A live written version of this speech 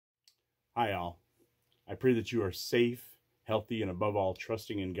Hi, all. I pray that you are safe, healthy, and above all,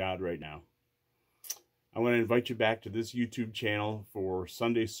 trusting in God right now. I want to invite you back to this YouTube channel for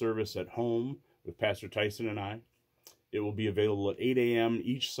Sunday service at home with Pastor Tyson and I. It will be available at 8 a.m.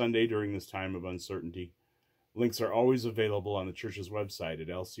 each Sunday during this time of uncertainty. Links are always available on the church's website at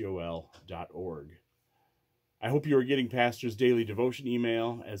lcol.org. I hope you are getting Pastor's daily devotion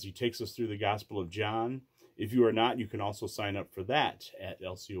email as he takes us through the Gospel of John. If you are not, you can also sign up for that at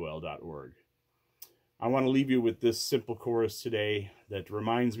lcol.org. I want to leave you with this simple chorus today that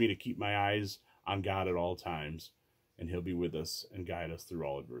reminds me to keep my eyes on God at all times, and He'll be with us and guide us through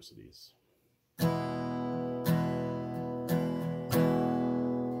all adversities.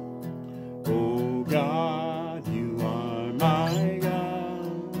 Oh God, you are my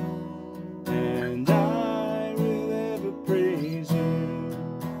God, and I will ever praise you.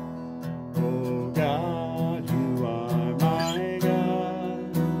 Oh God, you are my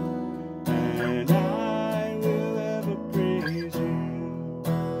God, and I will ever praise you.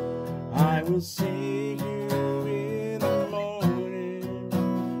 I will sing you in the morning,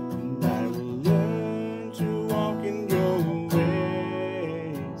 and I will learn to walk in your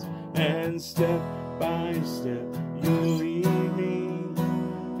ways, and step by step you'll lead me,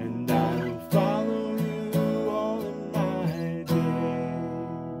 and I will follow you all of my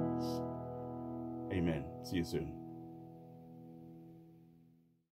days. Amen. See you soon.